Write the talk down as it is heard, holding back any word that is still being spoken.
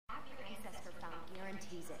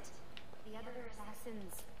guarantees it. The other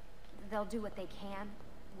assassins, they'll do what they can,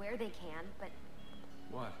 where they can, but...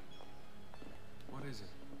 What? What is it?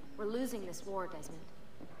 We're losing this war, Desmond.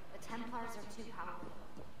 The Templars are too powerful.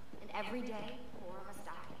 And every day, more of us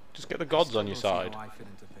die. Just get the gods on your side. I fit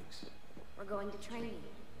into things. We're going to train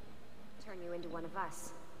you. Turn you into one of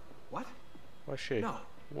us. What? Where's she? No.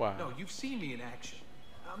 Wow. No, you've seen me in action.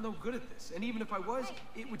 I'm no good at this. And even if I was,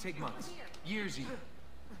 it would take months. Years even.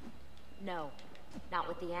 No. Not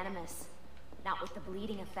with the Animus. Not with the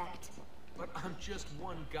bleeding effect. But I'm just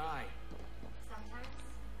one guy. Sometimes,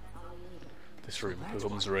 that's all you need. This room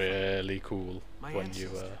becomes really cool My when you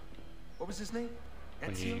ancestor. What was his name?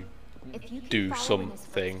 when Ezio? you If you do keep following his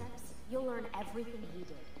something. footsteps, you'll learn everything he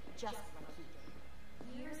did, just like he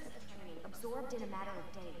did. Years of training, absorbed in a matter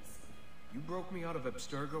of days. You broke me out of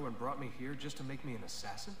Abstergo and brought me here just to make me an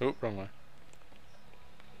assassin? Oh, wrong way.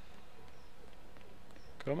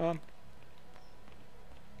 Come on.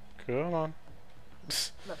 Come on.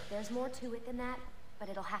 Look, there's more to it than that, but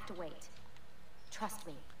it'll have to wait. Trust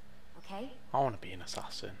me, okay? I want to be an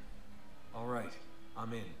assassin. All right,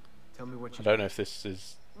 I'm in. Tell me what I you don't know if this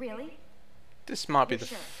is... Really? This might be You're the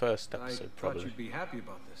sure? first I episode, thought probably. you'd be happy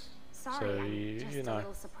about this. Sorry, So, I'm just you a know,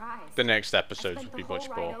 little surprised. The next I episodes spent would be the whole much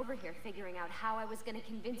ride more over here figuring out how I was going to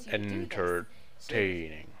convince you to do this.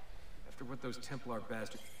 entertaining. After what those Templar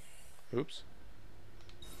bastards Oops.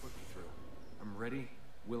 put me through, I'm ready,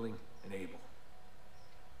 willing, and able.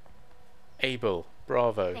 Abel,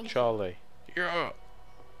 Bravo, Thank you. Charlie. Yeah.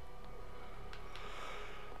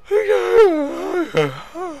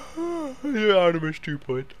 Yeah, Animus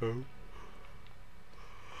 2.0.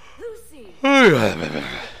 Lucy! God,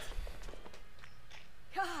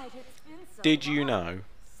 it's been so Did you long. know?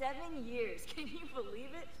 7 years. Can you believe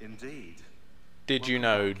it? Indeed. Did you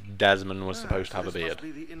know Desmond was supposed to have a So this beard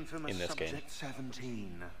must be the infamous in this game? Subject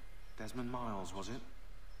 17. Desmond Miles, was it?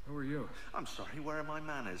 Who are you? I'm sorry, where are my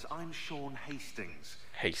manners? I'm Sean Hastings.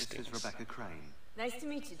 Hastings. This is Rebecca Crane. Nice to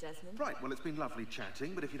meet you, Desmond. Right, well, it's been lovely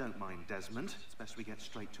chatting, but if you don't mind, Desmond, it's best we get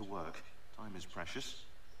straight to work. Time is precious.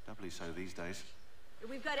 Doubly so these days.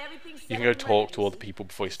 We've got everything set You can go up and talk ready, to all the Lucy. people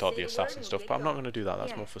before you Just start say the word assassin and stuff, we'll but get I'm not going. going to do that.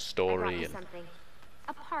 That's Here, more for I brought story you and... something.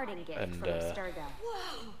 A parting gift and, from Abstergo.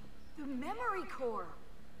 Whoa! The memory core.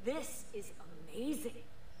 This is amazing.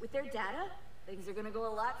 With their data, things are gonna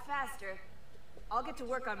go a lot faster. I'll get to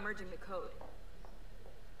work on merging the code.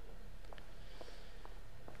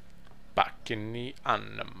 Back in the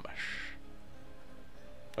Animus.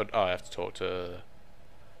 Oh, I have to talk to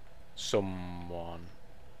someone.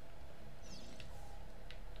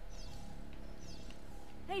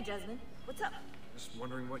 Hey, Desmond. What's up? Just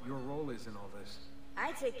wondering what your role is in all this.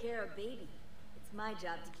 I take care of Baby. It's my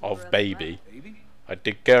job to keep her Of up and Baby. running. Baby? I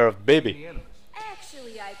take care of The Baby. Animus.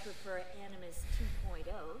 Actually, I prefer Animus 2.0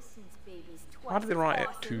 since Baby's twice Why did they write it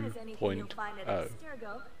as awesome as anything you'll find at 2.0?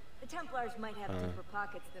 Abstergo. The Templars might have deeper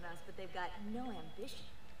pockets than us, but they've got no ambition,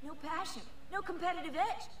 no passion, no competitive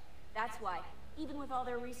edge. That's why, even with all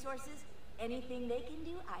their resources, anything they can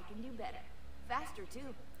do, I can do better. Faster,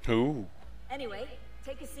 too. Ooh. Anyway,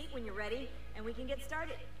 take a seat when you're ready, and we can get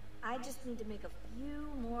started. I just need to make a few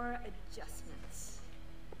more adjustments.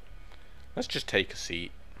 Let's just take a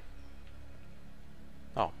seat.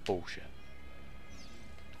 Oh, bullshit.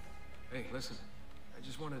 Hey, listen. I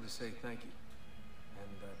just wanted to say thank you.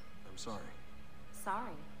 And, I'm sorry.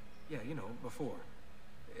 Sorry. Yeah, you know, before.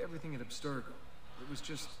 Everything at Abstergo. It was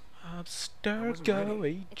just... Abstergo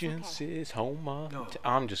ready. agencies, home No.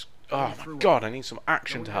 I'm just... Oh Through my it. god, I need some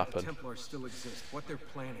action to Knowing that happen. The Templars still exist, what they're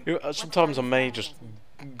planning. You know, sometimes I may just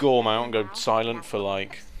gorm out and go silent for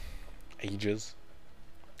like ages.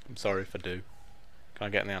 I'm sorry if I do. Can I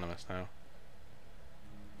get in the Animus now?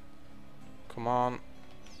 Come on.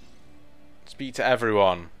 Speak to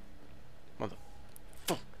everyone. Mother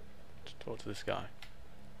fuck. Just talk to this guy.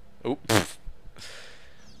 Oh, pff.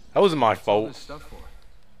 That wasn't my What's all fault. this stuff for?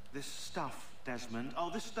 This stuff, Desmond. Oh,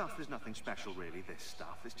 this stuff is nothing special, really, this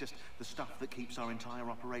stuff. It's just the stuff that keeps our entire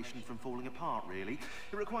operation from falling apart, really.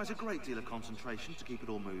 It requires a great deal of concentration to keep it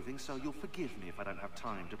all moving, so you'll forgive me if I don't have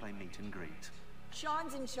time to play meet and greet.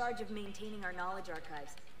 Sean's in charge of maintaining our knowledge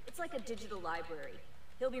archives. It's like a digital library.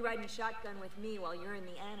 He'll be riding shotgun with me while you're in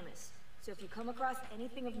the Animus. So if you come across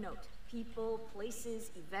anything of note, people,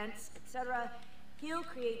 places, events, etc., he'll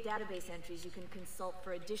create database entries you can consult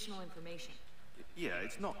for additional information. Yeah,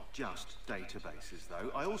 it's not just databases,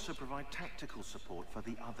 though. I also provide tactical support for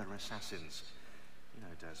the other assassins. You know,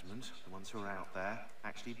 Desmond, the ones who are out there,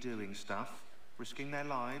 actually doing stuff, risking their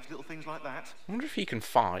lives, little things like that. I wonder if he can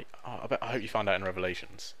fight. Oh, I hope you find out in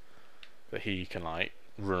Revelations that he can like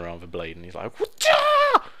run around with a blade and he's like,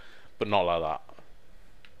 "Whatcha!" But not like that.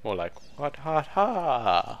 More like, what ha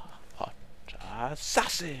ha, hot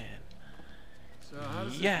assassin. So how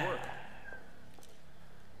does Yeah. this work?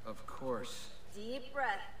 Of course. Deep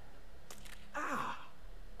breath. Oh,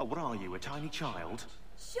 what are you, a tiny child?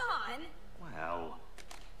 Sean! Well,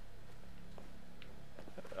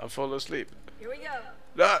 I fall asleep. Here we go.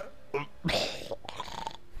 Ah.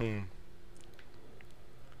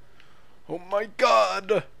 Oh my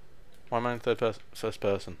god! Why am I in first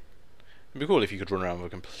person? It'd be cool if you could run around with a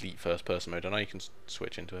complete first person mode. I know you can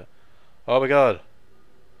switch into it. Oh my god!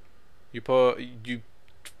 You fuck.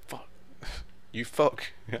 You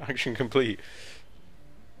fuck. Action complete.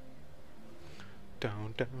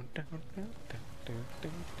 Down, down, down, down, down, down,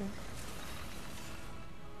 down, down.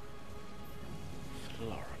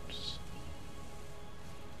 Florence.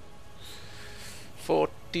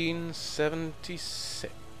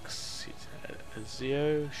 1476.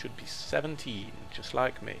 Zio should be 17, just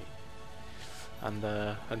like me. And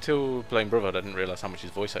until playing Brother, I didn't realise how much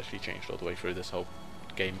his voice actually changed all the way through this whole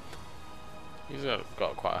game. He's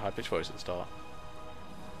got quite a high pitched voice at the start.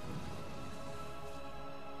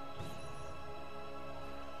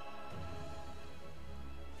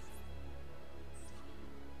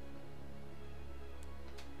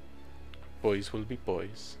 Boys will be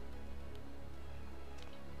boys.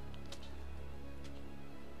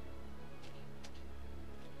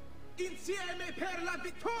 Insieme per la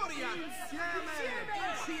vittoria! Insieme!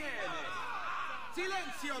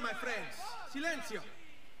 Silenzio, my friends! Silenzio!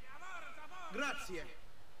 Grazie.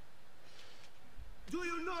 Do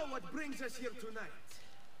you know what brings us here tonight?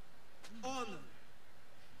 Honor.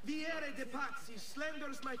 Viere de Pazzi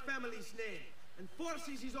slanders my family's name and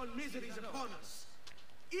forces his own miseries upon us.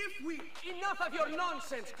 If we... Enough of your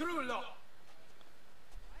nonsense, Grullo!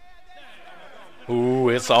 Ooh,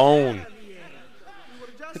 it's on. We were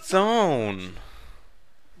just It's on. I'm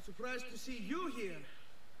surprised to see you here.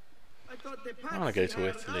 I thought the I want to go Pazzi to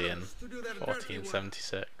hired Italy in others to do their dirty work.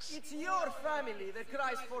 1476. It's your family that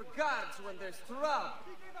cries for guards when there's trouble.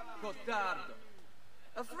 Cotardo.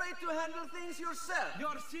 Afraid to handle things yourself.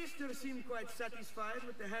 Your sister seemed quite satisfied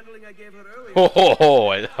with the handling I gave her earlier. Ho ho ho!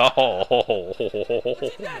 Ho ho ho!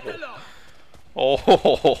 Ditelo! Oh ho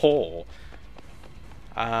ho ho ho!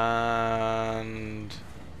 And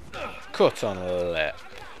cut on a lip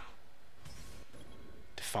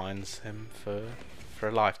defines him for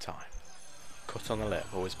a lifetime. Cut on the lip,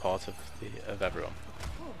 always part of everyone.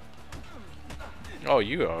 Oh,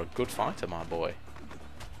 you are a good fighter, my boy.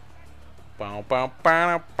 Bow bow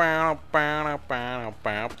bow bow bow bow bow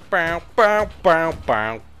bow bow bow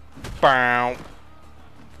bow bow.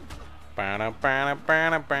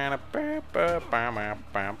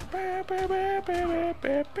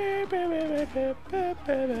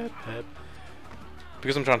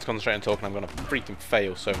 Because I'm trying to concentrate on talking, I'm going to freaking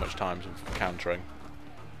fail so much times with countering.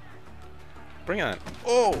 Bring it in.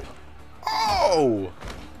 Oh! Oh!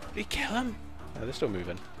 Did he kill him? No, they're still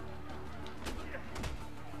moving.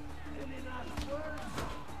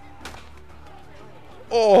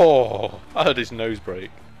 Oh! I heard his nose break.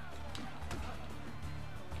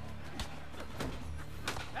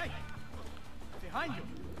 Hey! Behind you!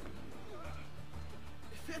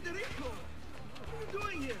 Federico! What are you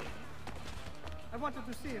doing here? I wanted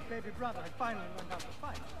to see if baby brother had finally learned how to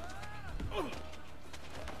fight.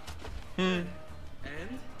 And?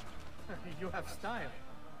 You have style.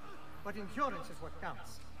 But endurance is what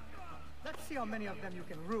counts. Let's see how many of them you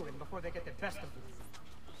can ruin before they get the best of you.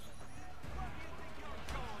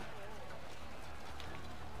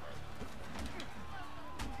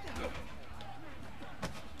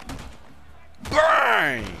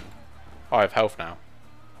 Bang! Oh, I have health now.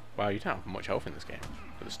 Wow, you don't have much health in this game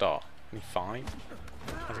at the start. Only 5?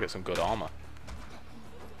 I have to get some good armor.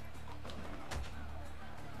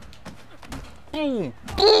 Boom!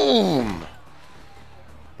 Boom!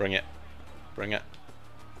 Bring it. Bring it.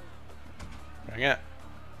 Bring it.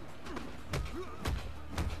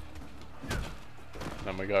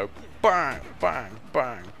 Then we go bang, bang,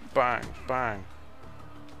 bang, bang, bang.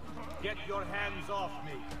 Get your hands off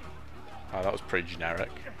me! Oh, that was pretty generic.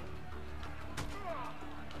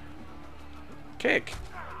 Kick.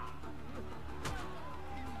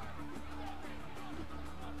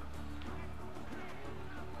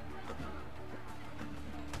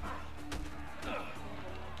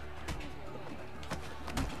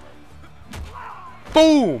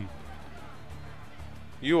 Boom!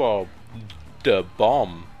 You are the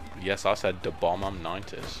bomb. Yes, I said the bomb. I'm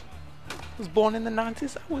 90s. I was born in the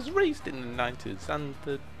 90s. I was raised in the 90s, and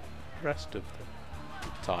the rest of the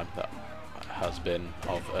time that has been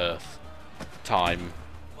of Earth. Time.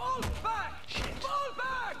 Fall back! Shit. Fall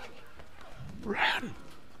back! Run!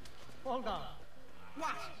 Hold on.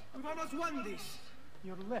 What? We've almost won this.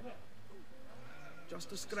 Your lip.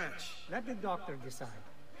 Just a scratch. Let the doctor decide.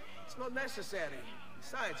 It's not necessary.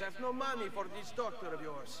 Besides, I've no money for this doctor of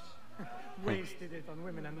yours. Wasted it on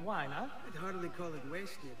women and wine, huh? I'd hardly call it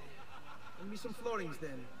wasted. Lend me some florins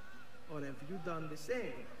then. Or have you done the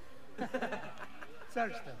same?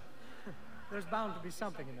 Search them. There's bound to be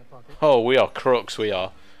something in the pocket. Oh, we are crooks, we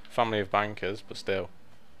are. Family of bankers, but still.